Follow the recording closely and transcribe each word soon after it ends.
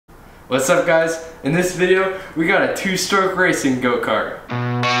What's up guys? In this video, we got a two-stroke racing go-kart.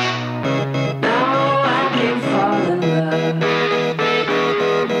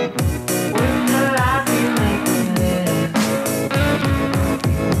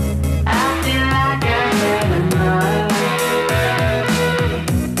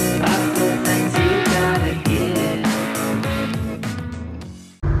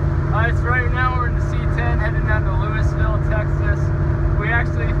 Right now we're in the C10 heading down to Louisville, Texas. We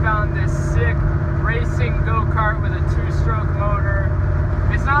actually found this sick racing go-kart with a two-stroke motor.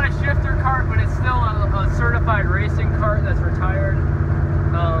 It's not a shifter kart, but it's still a certified racing kart that's retired.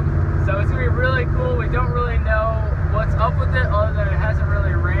 So it's gonna be really cool. We don't really know what's up with it other than it hasn't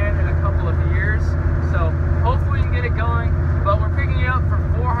really ran in a couple of years. So hopefully we can get it going, but we're picking it up for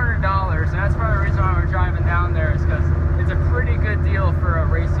 $400, and that's part of the reason why we're driving down there is because it's a pretty good deal for a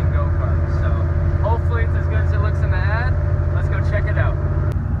racing go-kart. So hopefully it's as good as it looks in the ad. Let's go check it out.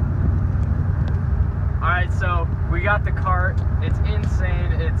 Alright, so we got the cart. It's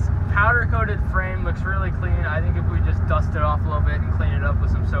insane. It's powder coated frame, looks really clean. I think if we just dust it off a little bit and clean it up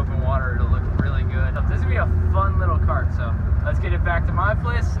with some soap and water, it'll look really good. This is gonna be a fun little cart, so let's get it back to my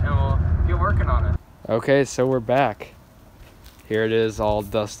place and we'll get working on it. Okay, so we're back. Here it is, all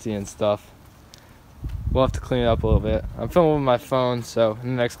dusty and stuff. We'll have to clean it up a little bit. I'm filming with my phone, so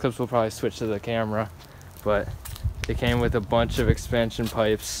in the next clips we'll probably switch to the camera. But it came with a bunch of expansion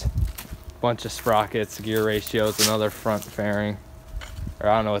pipes, bunch of sprockets, gear ratios, another front fairing. Or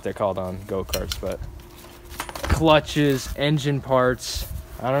I don't know what they're called on go-karts, but clutches, engine parts,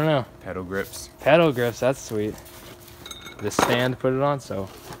 I don't know. Pedal grips. Pedal grips, that's sweet. The stand to put it on, so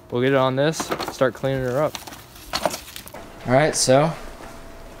we'll get it on this, start cleaning her up. Alright, so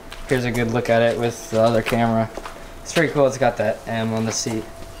here's a good look at it with the other camera. It's pretty cool, it's got that M on the seat.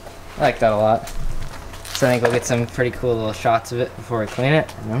 I like that a lot. So I think we'll get some pretty cool little shots of it before we clean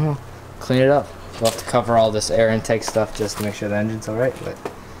it, and then we'll clean it up. We'll have to cover all this air intake stuff just to make sure the engine's alright, but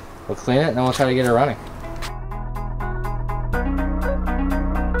we'll clean it and then we'll try to get it running.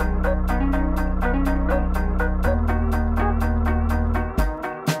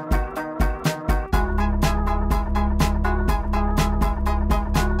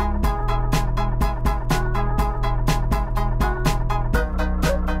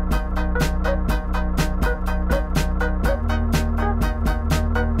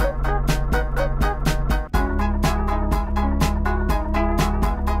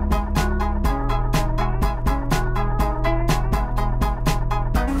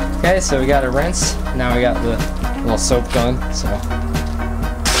 Okay, so we got a rinse. Now we got the little soap gun, so.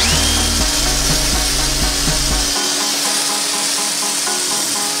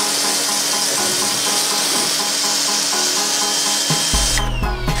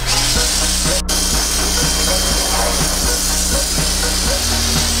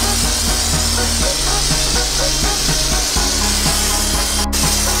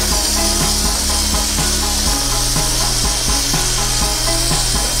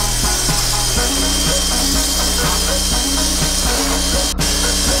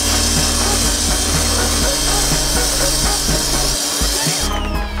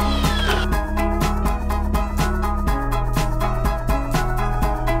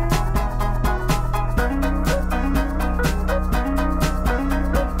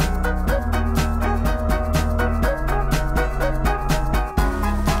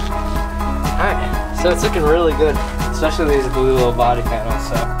 So it's looking really good, especially these blue little body panels.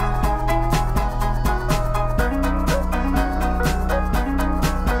 So.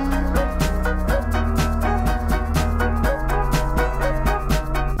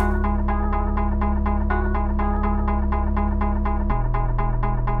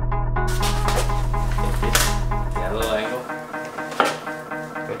 Yeah, a little angle.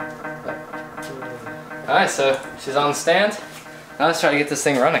 Good. Alright, so she's on the stand. Now let's try to get this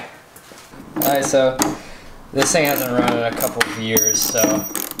thing running. Alright, so this thing hasn't run in a couple of years, so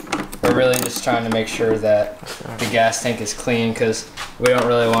we're really just trying to make sure that the gas tank is clean because we don't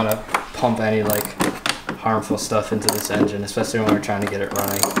really want to pump any like harmful stuff into this engine, especially when we're trying to get it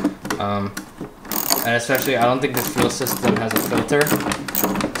running. And especially, I don't think this fuel system has a filter,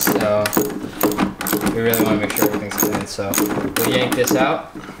 so we really want to make sure everything's clean. So we'll yank this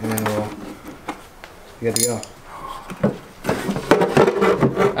out and then we'll be good to go.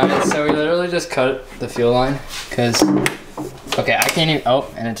 Alright, so we literally just cut the fuel line because, okay, I can't even,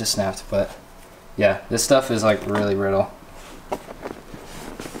 oh, and it just snapped, but yeah, this stuff is like really brittle.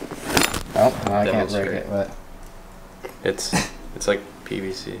 Oh, no, I can't break it, but it's like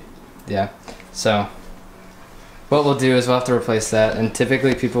PVC. Yeah, so what we'll do is we'll have to replace that, and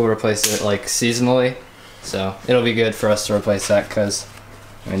typically people replace it like seasonally, so it'll be good for us to replace that because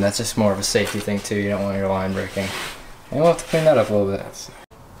I mean, that's just more of a safety thing too. You don't want your line breaking. And we'll have to clean that up a little bit.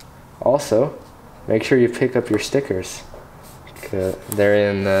 Also, make sure you pick up your stickers. They're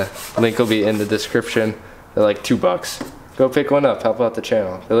in the link will be in the description. They're like $2. Go pick one up, help out the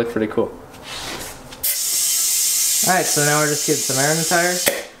channel. They look pretty cool. Alright, so now we're just getting some air in the tires.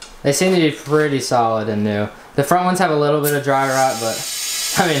 They seem to be pretty solid and new. The front ones have a little bit of dry rot, but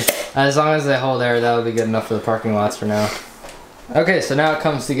I mean, as long as they hold air, that'll be good enough for the parking lots for now. Okay, so now it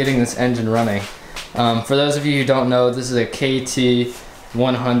comes to getting this engine running. For those of you who don't know, this is a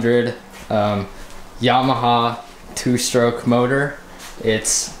KT100 Yamaha 2-stroke motor.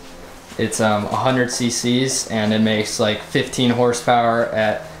 It's 100 cc's and it makes like 15 horsepower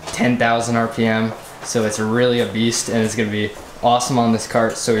at 10,000 RPM. So it's really a beast and it's gonna be awesome on this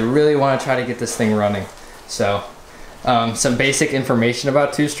kart. So we really want to try to get this thing running. So some basic information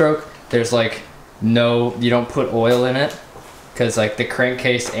about 2-stroke. There's like you don't put oil in it because like the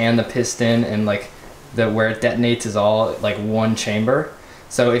crankcase and the piston and like where it detonates is all like one chamber.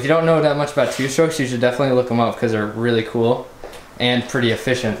 So if you don't know that much about 2-strokes, you should definitely look them up because they're really cool and pretty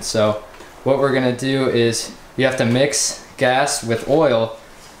efficient. So what we're gonna do is you have to mix gas with oil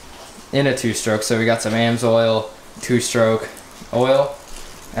in a 2-stroke. So we got some AMS oil, 2-stroke oil,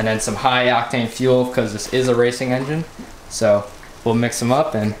 and then some high octane fuel because this is a racing engine. So we'll mix them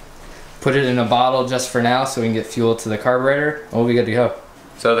up and put it in a bottle just for now so we can get fuel to the carburetor and we'll be good to go.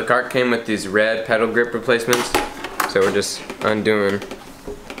 So the kart came with these red pedal grip replacements. So we're just undoing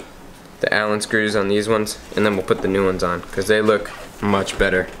the Allen screws on these ones and then we'll put the new ones on because they look much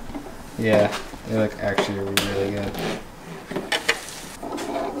better. Yeah, they look actually really good.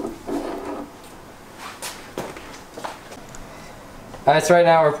 Alright, so right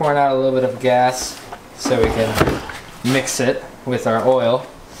now we're pouring out a little bit of gas so we can mix it with our oil.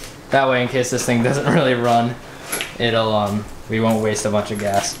 That way, in case this thing doesn't really run, we won't waste a bunch of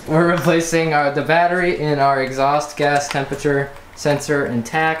gas. We're replacing the battery in our exhaust gas temperature sensor and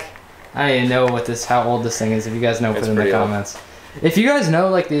tach. I don't even know how old this thing is. If you guys know, put it in the comments. If you guys know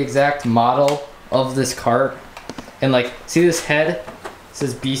like the exact model of this kart, and like see this head, it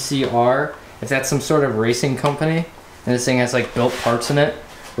says BCR. If that's some sort of racing company, and this thing has like built parts in it,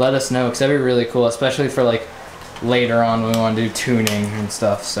 let us know because that'd be really cool, especially for like later on when we want to do tuning and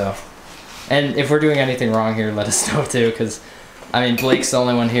stuff. So, and if we're doing anything wrong here, let us know too, because I mean Blake's the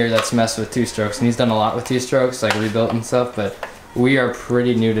only one here that's messed with 2-strokes and he's done a lot with 2-strokes, like rebuilt and stuff, but we are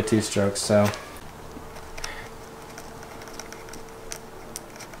pretty new to 2-strokes. So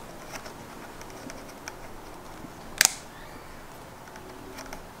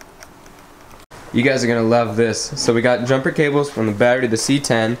You guys are gonna love this. So we got jumper cables from the battery to the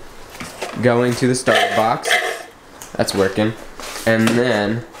C10 going to the starter box. That's working. And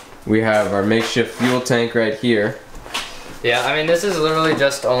then we have our makeshift fuel tank right here. yeah, I mean this is literally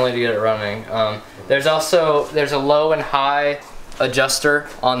just only to get it running. There's a low and high adjuster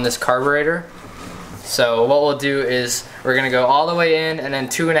on this carburetor. So what we'll do is we're gonna go all the way in and then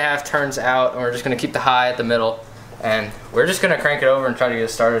 2.5 turns out, and we're just gonna keep the high at the middle. And we're just gonna crank it over and try to get it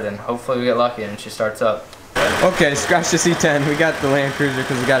started, and hopefully we get lucky and she starts up. Okay, scratch the C10. We got the Land Cruiser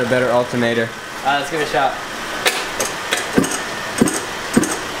because we got a better alternator. Let's give it a shot.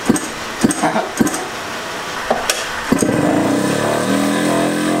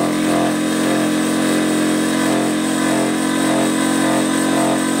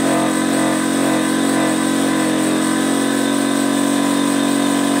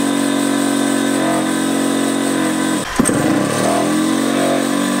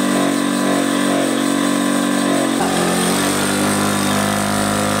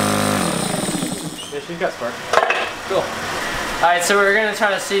 She's got spark. Cool. Alright, so we're going to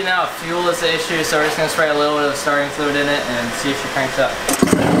try to see now if fuel is the issue, so we're just going to spray a little bit of starting fluid in it and see if she cranks up.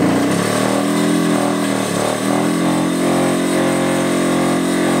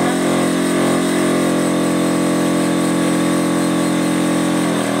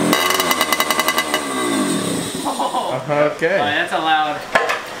 Oh, okay. Oh, that's a loud.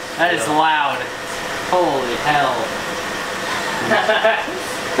 That is loud. Holy hell.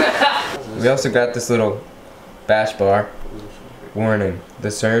 We also got this little bash bar. Warning,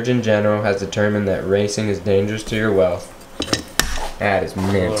 the Surgeon General has determined that racing is dangerous to your wealth. That is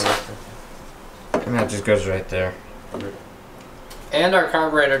mint. And that just goes right there. And our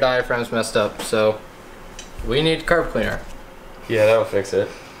carburetor diaphragm's messed up, so we need carb cleaner. Yeah, that'll fix it.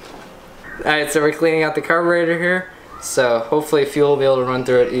 Alright, so we're cleaning out the carburetor here, so hopefully fuel will be able to run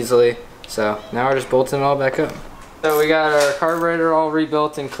through it easily. So now we're just bolting it all back up. So we got our carburetor all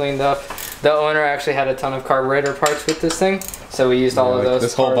rebuilt and cleaned up. The owner actually had a ton of carburetor parts with this thing, so we used all of those.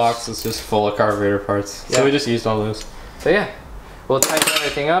 This whole box is just full of carburetor parts, so we just used all those. So yeah, we'll tighten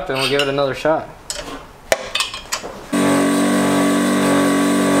everything up and we'll give it another shot.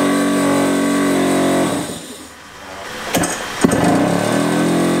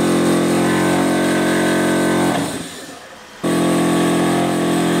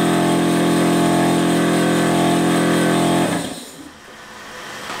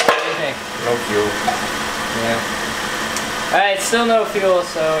 No fuel. Yeah. Alright, still no fuel,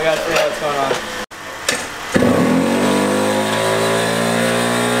 so we gotta figure out what's going on.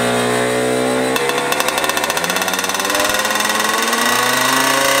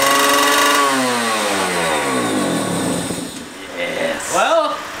 Yes.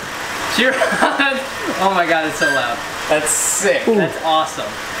 Well, cheer on. Oh my god, it's so loud. That's sick. Ooh. That's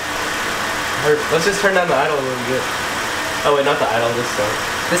awesome. Let's just turn down the idle really good. Oh wait, not the idle, this stuff.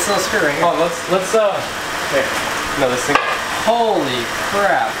 This little screw right here. Oh, let's here. No, this thing. Holy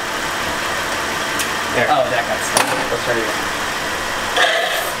crap. Here. Oh, that got stuck. Let's try it again.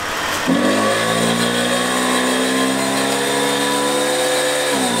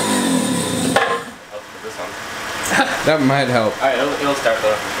 I'll put this on. That might help. Alright, it'll start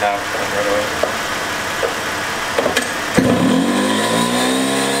though. Now, right away.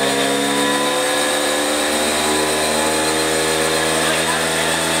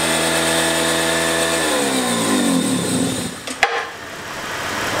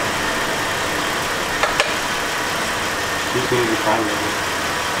 Just need to be fine with it.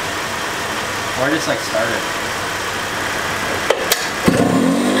 Or just like start it.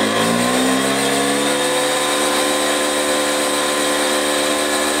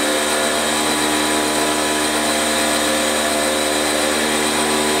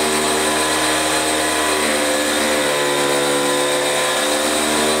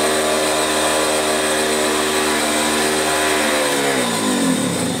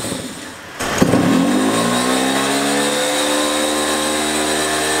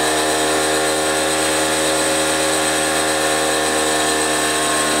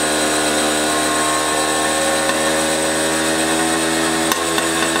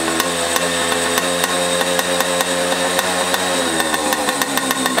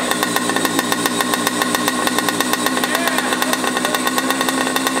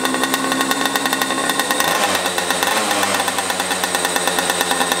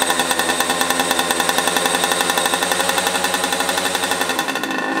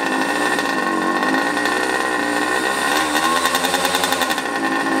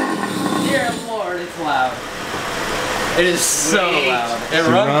 Loud. It is so loud. It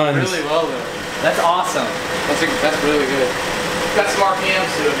runs really well though. That's awesome. That's really good. Got some RPMs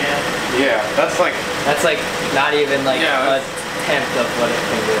to it, man. Yeah, that's like not even like a tenth of what it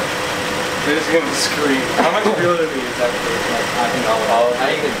can do. They're just gonna scream. How much fuel do we use actually? I think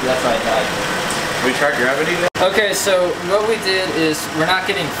that's what I thought. We tried gravity now? Okay, so what we did is we're not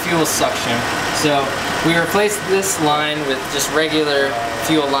getting fuel suction. So we replaced this line with just regular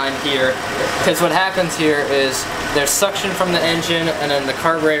fuel line here. Because what happens here is there's suction from the engine and then the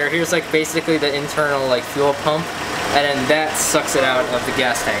carburetor. Here's like basically the internal like fuel pump. And then that sucks it out of the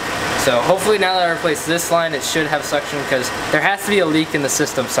gas tank. So hopefully now that I replaced this line, it should have suction because there has to be a leak in the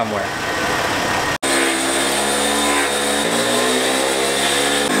system somewhere.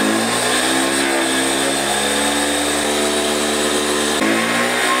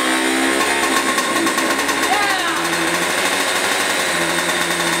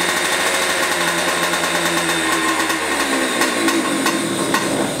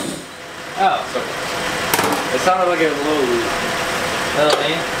 It sounded like it was a little lean. A little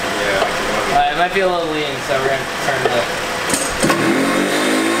lean? Yeah. It might be a little lean, so we're going to turn the...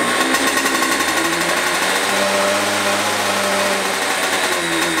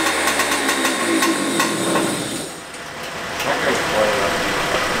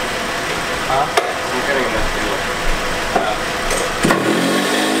 Huh? I'm getting enough fuel.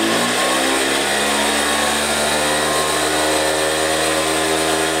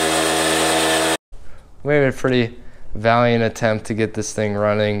 We made a pretty valiant attempt to get this thing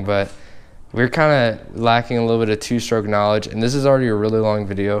running, but we're kind of lacking a little bit of two-stroke knowledge, and this is already a really long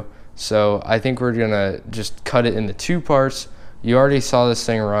video, so I think we're gonna just cut it into two parts. You already saw this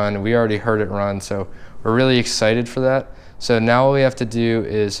thing run, we already heard it run, so we're really excited for that. So now what we have to do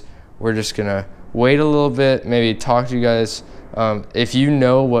is we're just gonna wait a little bit, maybe talk to you guys. If you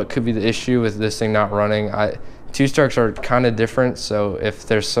know what could be the issue with this thing not running, two-strokes are kind of different, so if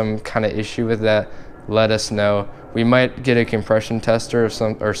there's some kind of issue with that, let us know. We might get a compression tester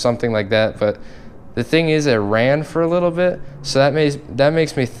or something like that, but the thing is it ran for a little bit, so that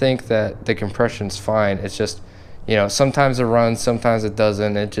makes me think that the compression's fine. It's just, you know, sometimes it runs, sometimes it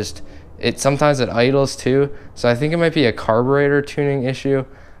doesn't. sometimes it idles too. So I think it might be a carburetor tuning issue.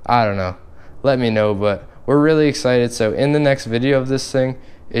 I don't know. Let me know, but we're really excited. So in the next video of this thing,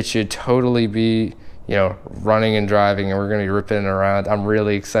 it should totally be, you know, running and driving, and we're gonna be ripping it around. I'm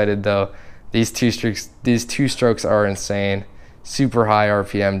really excited though. These two strokes are insane. Super high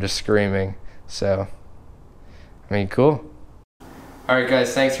RPM, just screaming. So, I mean, cool. All right,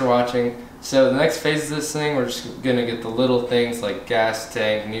 guys, thanks for watching. So the next phase of this thing, we're just gonna get the little things like gas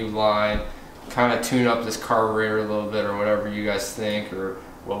tank, new line, kind of tune up this carburetor a little bit, or whatever you guys think, or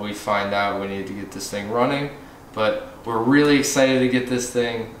what we find out we need to get this thing running. But we're really excited to get this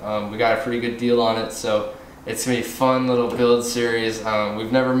thing. We got a pretty good deal on it, so it's gonna be a fun little build series.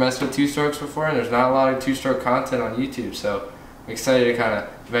 We've never messed with two-strokes before, and there's not a lot of two-stroke content on YouTube, so I'm excited to kind of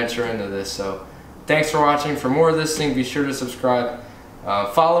venture into this. So thanks for watching. For more of this thing, be sure to subscribe.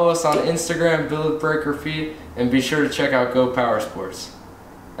 Follow us on Instagram, Build Break Repeat, and be sure to check out Go Power Sports.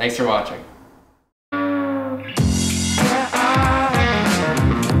 Thanks for watching.